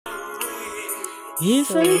If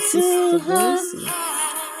So, I Sister tell Gracie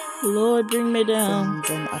her, Lord, bring me down. sends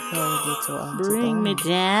an apology to Auntie Bring me Donna.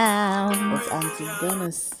 down. But Auntie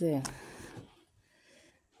Donna said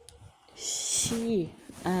she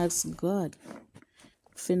asked God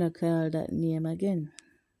finna call that name again.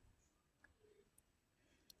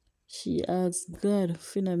 She asked God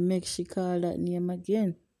finna make she call that name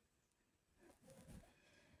again.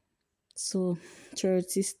 So church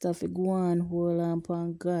sister fi go on hold on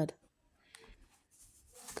upon God.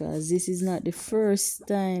 Because this is not the first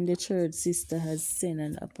time the church sister has sent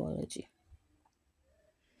an apology.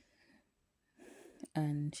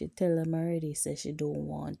 And she tell them already, say she don't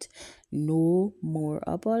want no more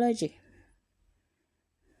apology.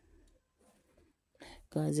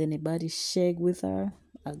 Because anybody shake with her,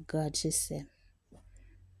 a God, she said.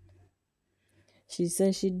 She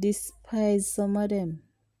said she despise some of them.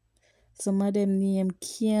 Some of them name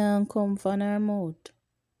can't come from her mouth.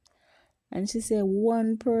 And she said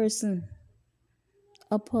one person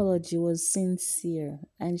apology was sincere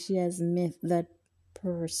and she has met that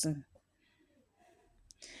person.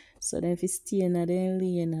 So then if you stay in their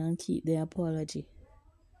lane and keep the apology.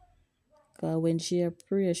 Because when she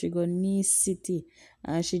pray, she go Nice City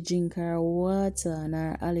and she drink her water and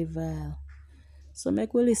her olive oil. So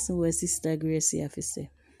make we listen what Sister Gracie have to say.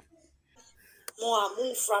 More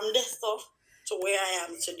move from this stuff to where I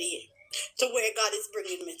am today. To where God is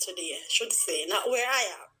bringing me today. I should say, not where I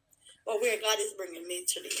am, but where God is bringing me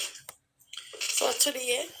today. So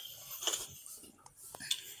today,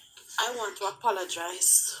 I want to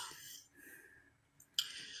apologize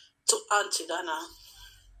to Auntie Donna.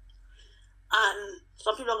 And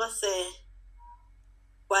some people are going to say,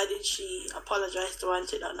 why did she apologize to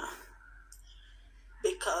Auntie Donna?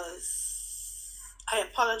 Because I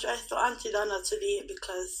apologize to Auntie Donna today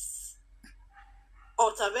because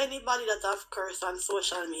out of anybody that I've cursed on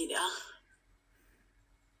social media,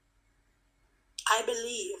 I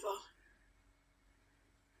believe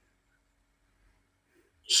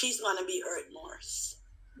she's going to be hurt more.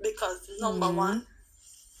 Because number one,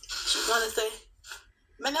 she's going to say,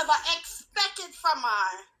 I never expect it from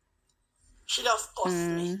her. She just cussed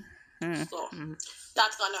me. So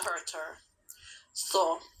that's going to hurt her.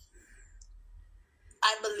 So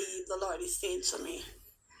I believe the Lord is saying to me.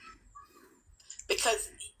 Because,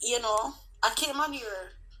 I came on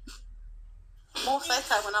here. Most of the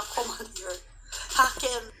time when I come on here, I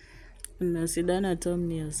came. No, see, Donna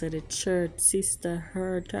thumbnail said the church sister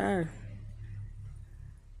hurt her.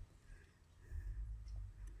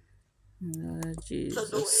 Oh, Jesus.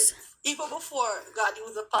 To do it. Even before God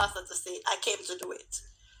used a pastor to say, I came to do it.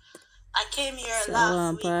 I came here So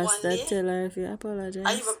last week one day. tell her if you apologize.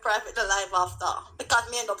 I even private the live after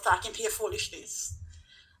because me end up talking pure foolishness.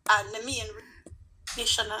 And the main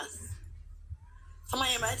missioners. Some of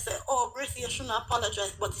you might say, oh, Gracie, you shouldn't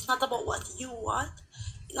apologize, but it's not about what you want.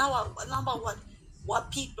 It's not about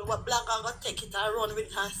what people, what black are going to take it and run with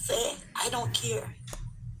it and say, I don't care.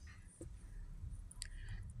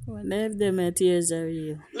 When if them tears are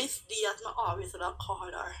real. Miss D, as I always would have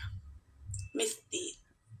called her. Miss D.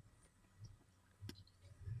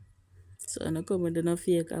 So I come with no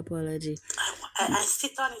fake apology. I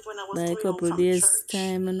sit on it when I was By a going home couple from days church.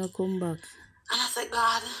 time and I come back. And I said,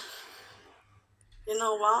 God, you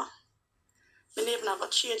know what? I never have to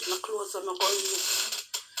change my clothes when I go in.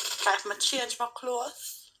 If I change my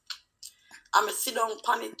clothes, I'm going to sit down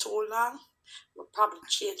upon it too long, I'll probably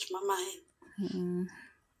change my mind.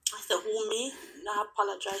 I said, who me? I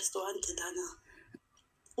apologize to Auntie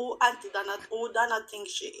Donna. Who Donna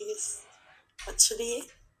thinks she is. But today,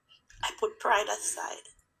 I put pride aside.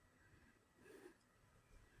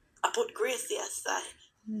 I put Gracie aside.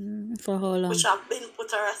 For how long? Which I've been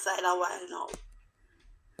put her aside a while now.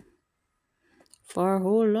 For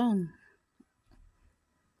how long?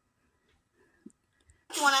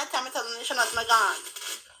 When I tell me to the nation that my gone.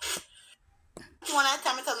 When I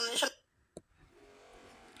tell me to the nation.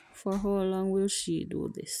 For how long will she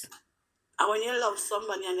do this? And when you love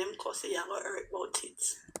somebody and them cuss you, you're going to hurt about it.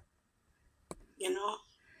 You know?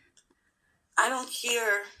 I don't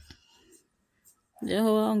care. Yeah, how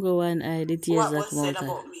long go and I the tears what that was come said out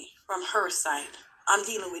about me from her side. I'm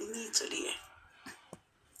dealing with me today.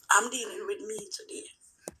 I'm dealing with me today.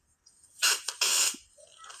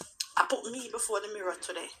 I put me before the mirror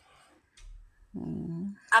today.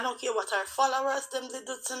 I don't care what her followers them they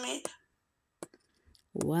do to me.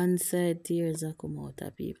 One side tears that come out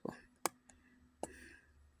of people.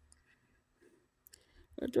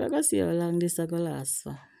 But we're going to see how long this is going to last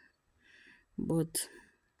for. But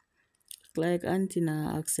like Auntie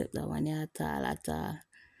now accept that one at all.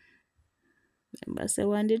 Remember say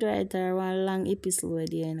one did write her one long epistle there,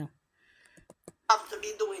 you know. have to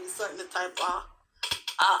be doing certain type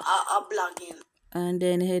of blogging. And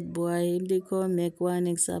then head boy, him they come make one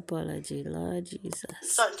next apology, Lord Jesus.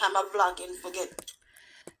 Certain type of blogging, forget.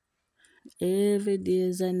 Every day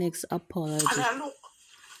is a next apology. And I look.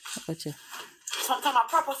 Watch it. Sometimes I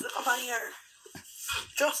purposely come on here.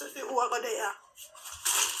 Just to see who I got there.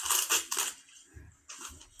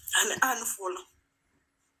 And the handful.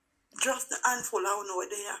 Just the handful I don't know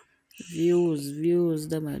there. Views,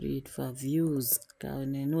 them I read for views. Cause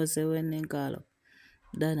you know say when they call up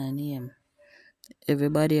Donna name,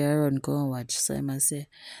 everybody around come watch. So I must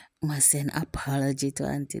send apology to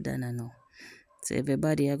Auntie Donna now. So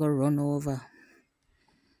everybody I go run over.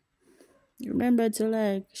 Remember to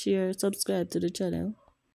like, share, subscribe to the channel.